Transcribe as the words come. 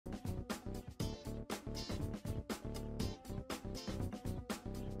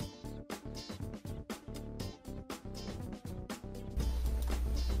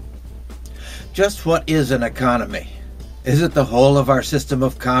Just what is an economy? Is it the whole of our system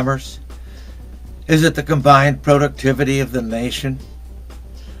of commerce? Is it the combined productivity of the nation?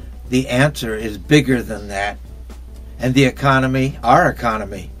 The answer is bigger than that. And the economy, our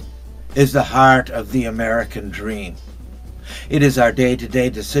economy, is the heart of the American dream. It is our day-to-day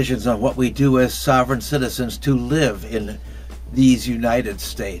decisions on what we do as sovereign citizens to live in these United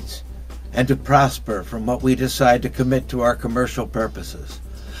States and to prosper from what we decide to commit to our commercial purposes.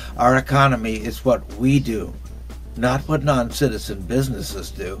 Our economy is what we do, not what non-citizen businesses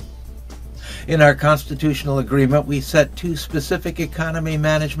do. In our constitutional agreement, we set two specific economy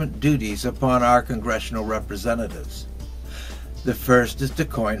management duties upon our congressional representatives. The first is to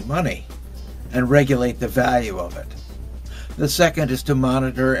coin money and regulate the value of it. The second is to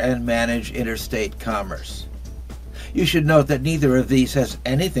monitor and manage interstate commerce. You should note that neither of these has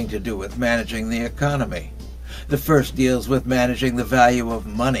anything to do with managing the economy. The first deals with managing the value of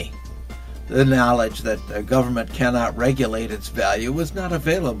money. The knowledge that a government cannot regulate its value was not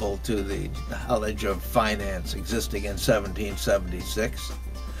available to the knowledge of finance existing in 1776.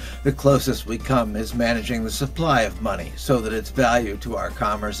 The closest we come is managing the supply of money so that its value to our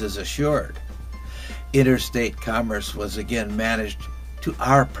commerce is assured. Interstate commerce was again managed to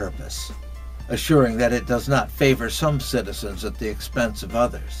our purpose, assuring that it does not favor some citizens at the expense of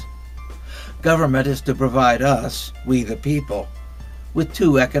others. Government is to provide us, we the people, with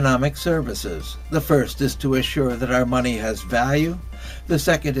two economic services. The first is to assure that our money has value. The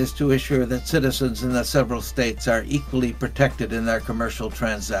second is to assure that citizens in the several states are equally protected in their commercial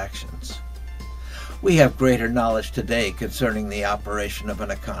transactions. We have greater knowledge today concerning the operation of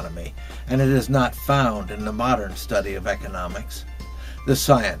an economy, and it is not found in the modern study of economics, the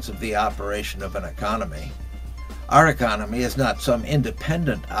science of the operation of an economy. Our economy is not some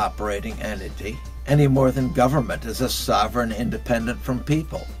independent operating entity, any more than government is a sovereign independent from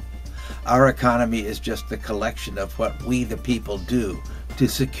people. Our economy is just the collection of what we the people do to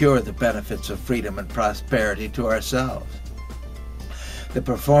secure the benefits of freedom and prosperity to ourselves. The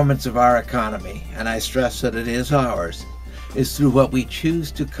performance of our economy, and I stress that it is ours, is through what we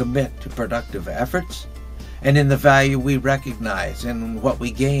choose to commit to productive efforts and in the value we recognize in what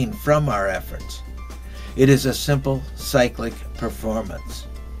we gain from our efforts. It is a simple cyclic performance.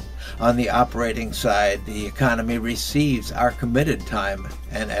 On the operating side, the economy receives our committed time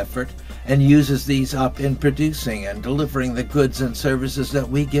and effort and uses these up in producing and delivering the goods and services that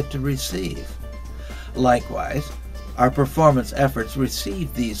we get to receive. Likewise, our performance efforts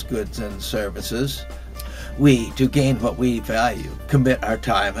receive these goods and services. We, to gain what we value, commit our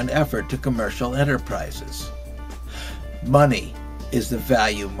time and effort to commercial enterprises. Money is the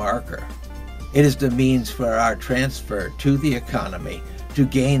value marker. It is the means for our transfer to the economy to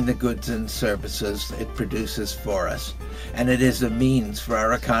gain the goods and services it produces for us, and it is the means for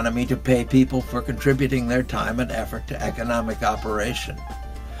our economy to pay people for contributing their time and effort to economic operation.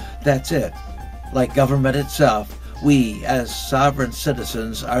 That's it. Like government itself, we, as sovereign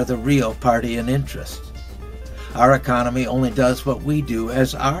citizens, are the real party in interest. Our economy only does what we do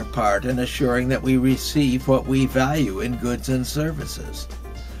as our part in assuring that we receive what we value in goods and services.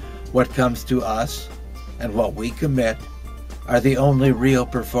 What comes to us and what we commit are the only real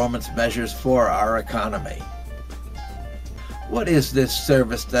performance measures for our economy. What is this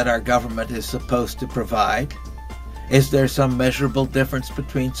service that our government is supposed to provide? Is there some measurable difference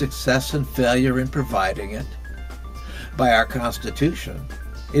between success and failure in providing it? By our Constitution,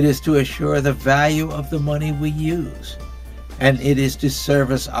 it is to assure the value of the money we use, and it is to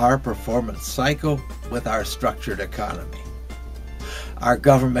service our performance cycle with our structured economy. Our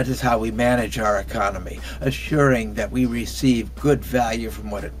government is how we manage our economy, assuring that we receive good value from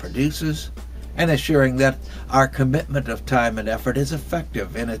what it produces, and assuring that our commitment of time and effort is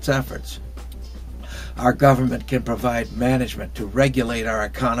effective in its efforts. Our government can provide management to regulate our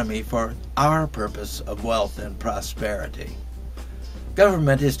economy for our purpose of wealth and prosperity.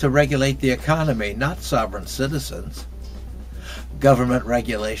 Government is to regulate the economy, not sovereign citizens. Government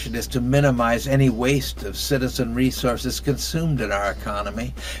regulation is to minimize any waste of citizen resources consumed in our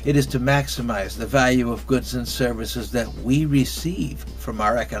economy. It is to maximize the value of goods and services that we receive from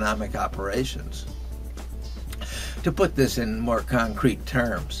our economic operations. To put this in more concrete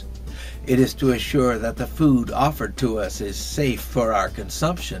terms, it is to assure that the food offered to us is safe for our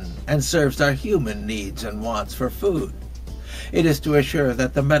consumption and serves our human needs and wants for food. It is to assure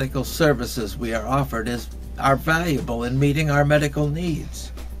that the medical services we are offered are valuable in meeting our medical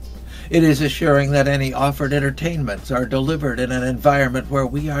needs. It is assuring that any offered entertainments are delivered in an environment where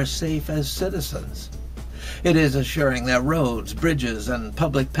we are safe as citizens. It is assuring that roads, bridges, and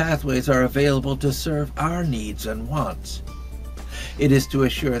public pathways are available to serve our needs and wants. It is to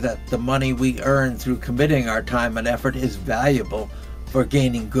assure that the money we earn through committing our time and effort is valuable for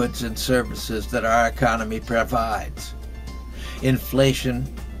gaining goods and services that our economy provides.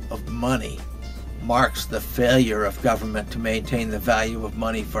 Inflation of money marks the failure of government to maintain the value of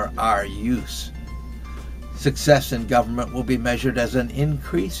money for our use. Success in government will be measured as an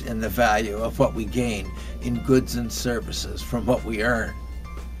increase in the value of what we gain in goods and services from what we earn.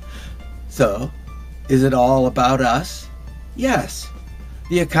 So, is it all about us? Yes.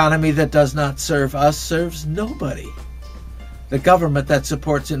 The economy that does not serve us serves nobody. The government that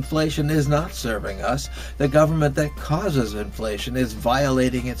supports inflation is not serving us. The government that causes inflation is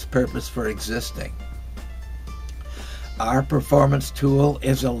violating its purpose for existing. Our performance tool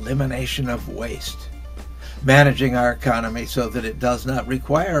is elimination of waste, managing our economy so that it does not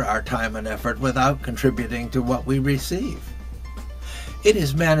require our time and effort without contributing to what we receive. It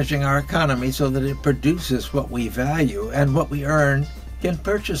is managing our economy so that it produces what we value and what we earn can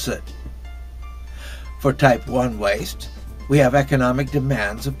purchase it. For type 1 waste, we have economic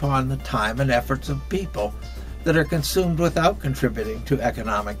demands upon the time and efforts of people that are consumed without contributing to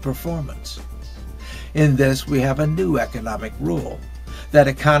economic performance. In this, we have a new economic rule, that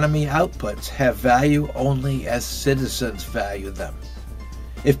economy outputs have value only as citizens value them.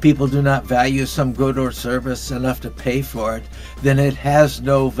 If people do not value some good or service enough to pay for it, then it has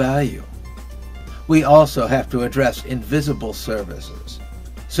no value. We also have to address invisible services,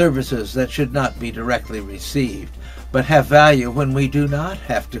 services that should not be directly received, but have value when we do not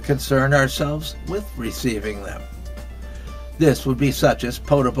have to concern ourselves with receiving them. This would be such as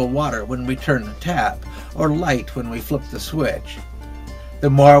potable water when we turn the tap, or light when we flip the switch. The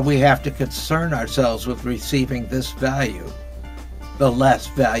more we have to concern ourselves with receiving this value, the less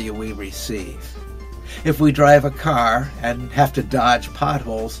value we receive. If we drive a car and have to dodge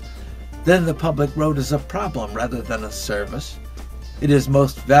potholes, then the public road is a problem rather than a service. It is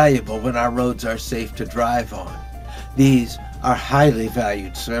most valuable when our roads are safe to drive on. These are highly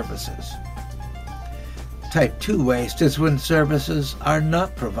valued services. Type 2 waste is when services are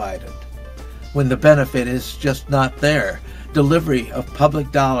not provided, when the benefit is just not there. Delivery of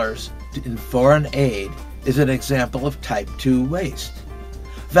public dollars in foreign aid is an example of type 2 waste.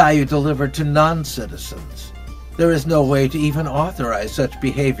 Value delivered to non-citizens. There is no way to even authorize such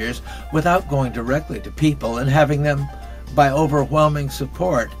behaviors without going directly to people and having them, by overwhelming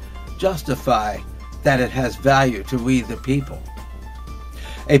support, justify that it has value to we the people.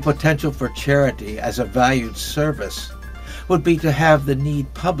 A potential for charity as a valued service would be to have the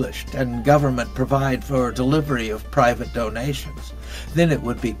need published and government provide for delivery of private donations. Then it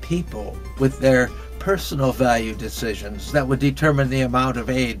would be people with their personal value decisions that would determine the amount of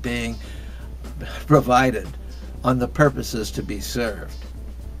aid being provided on the purposes to be served.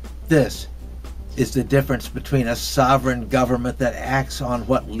 This is the difference between a sovereign government that acts on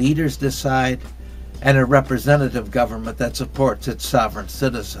what leaders decide and a representative government that supports its sovereign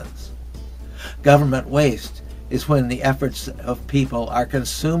citizens. Government waste is when the efforts of people are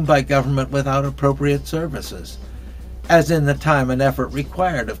consumed by government without appropriate services, as in the time and effort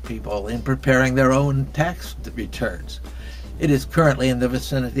required of people in preparing their own tax returns. It is currently in the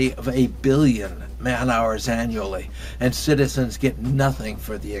vicinity of 1 billion man-hours annually, and citizens get nothing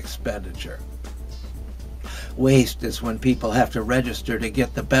for the expenditure. Waste is when people have to register to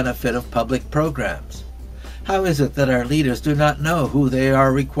get the benefit of public programs. How is it that our leaders do not know who they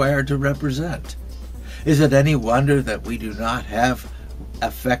are required to represent? Is it any wonder that we do not have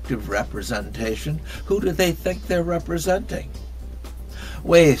effective representation? Who do they think they're representing?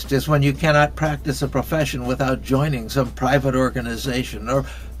 Waste is when you cannot practice a profession without joining some private organization or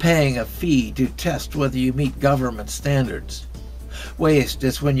paying a fee to test whether you meet government standards. Waste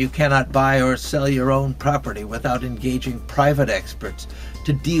is when you cannot buy or sell your own property without engaging private experts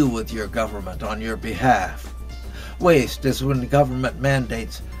to deal with your government on your behalf. Waste is when the government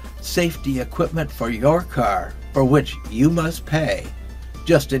mandates safety equipment for your car, for which you must pay,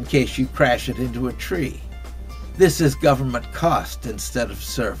 just in case you crash it into a tree. This is government cost instead of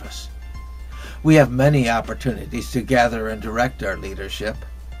service. We have many opportunities to gather and direct our leadership.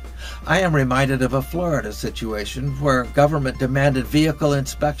 I am reminded of a Florida situation where government demanded vehicle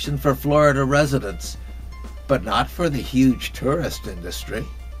inspection for Florida residents, but not for the huge tourist industry.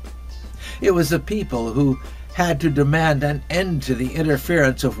 It was the people who had to demand an end to the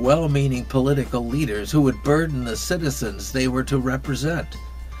interference of well-meaning political leaders who would burden the citizens they were to represent.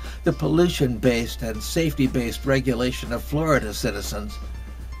 The pollution-based and safety-based regulation of Florida citizens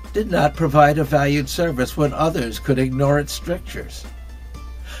did not provide a valued service when others could ignore its strictures.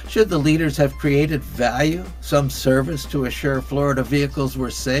 Should the leaders have created value, some service to assure Florida vehicles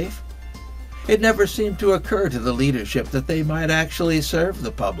were safe? It never seemed to occur to the leadership that they might actually serve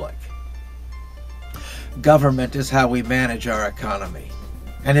the public. Government is how we manage our economy,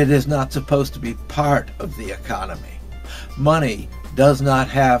 and it is not supposed to be part of the economy. Money does not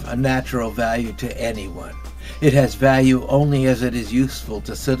have a natural value to anyone. It has value only as it is useful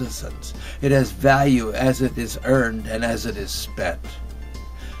to citizens. It has value as it is earned and as it is spent.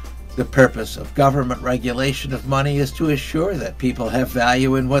 The purpose of government regulation of money is to assure that people have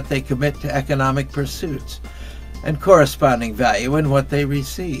value in what they commit to economic pursuits, and corresponding value in what they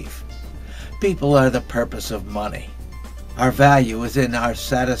receive. People are the purpose of money. Our value is in our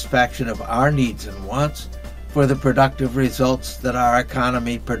satisfaction of our needs and wants for the productive results that our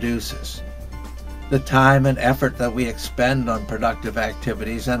economy produces. The time and effort that we expend on productive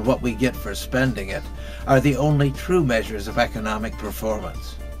activities and what we get for spending it are the only true measures of economic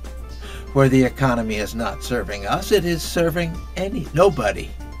performance. Where the economy is not serving us, it is serving nobody.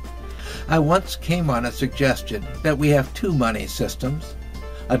 I once came on a suggestion that we have two money systems,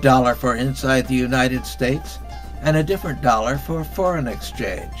 a dollar for inside the United States and a different dollar for foreign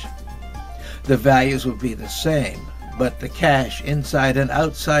exchange. The values would be the same, but the cash inside and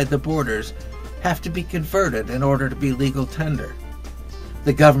outside the borders have to be converted in order to be legal tender.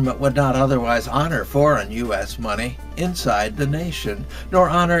 The government would not otherwise honor foreign U.S. money inside the nation, nor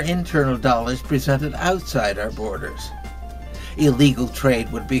honor internal dollars presented outside our borders. Illegal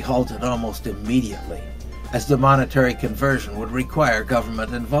trade would be halted almost immediately, as the monetary conversion would require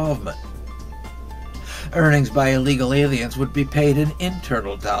government involvement. Earnings by illegal aliens would be paid in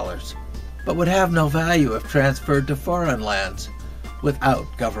internal dollars, but would have no value if transferred to foreign lands without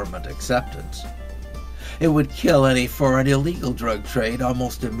government acceptance. It would kill any foreign illegal drug trade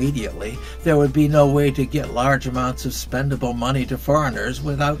almost immediately. There would be no way to get large amounts of spendable money to foreigners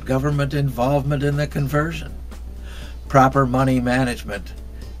without government involvement in the conversion. Proper money management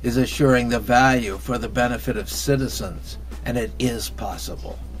is assuring the value for the benefit of citizens, and it is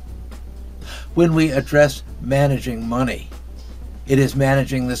possible. When we address managing money, it is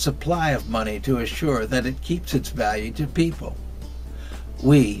managing the supply of money to assure that it keeps its value to people.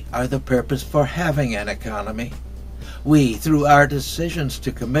 We are the purpose for having an economy. We, through our decisions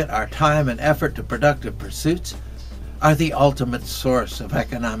to commit our time and effort to productive pursuits, are the ultimate source of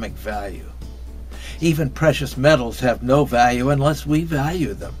economic value. Even precious metals have no value unless we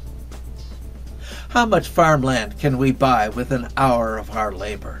value them. How much farmland can we buy with an hour of our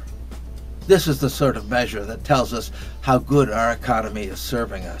labor? This is the sort of measure that tells us how good our economy is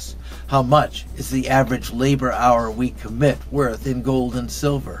serving us. How much is the average labor hour we commit worth in gold and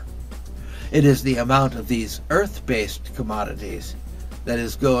silver? It is the amount of these earth-based commodities that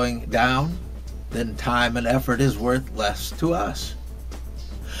is going down, then time and effort is worth less to us.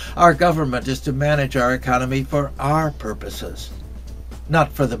 Our government is to manage our economy for our purposes,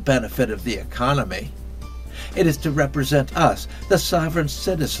 not for the benefit of the economy. It is to represent us, the sovereign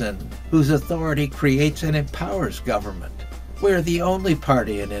citizen, whose authority creates and empowers government. We're the only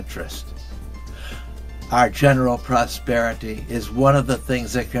party in interest. Our general prosperity is one of the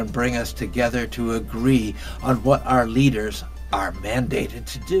things that can bring us together to agree on what our leaders are mandated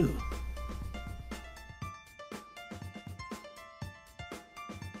to do.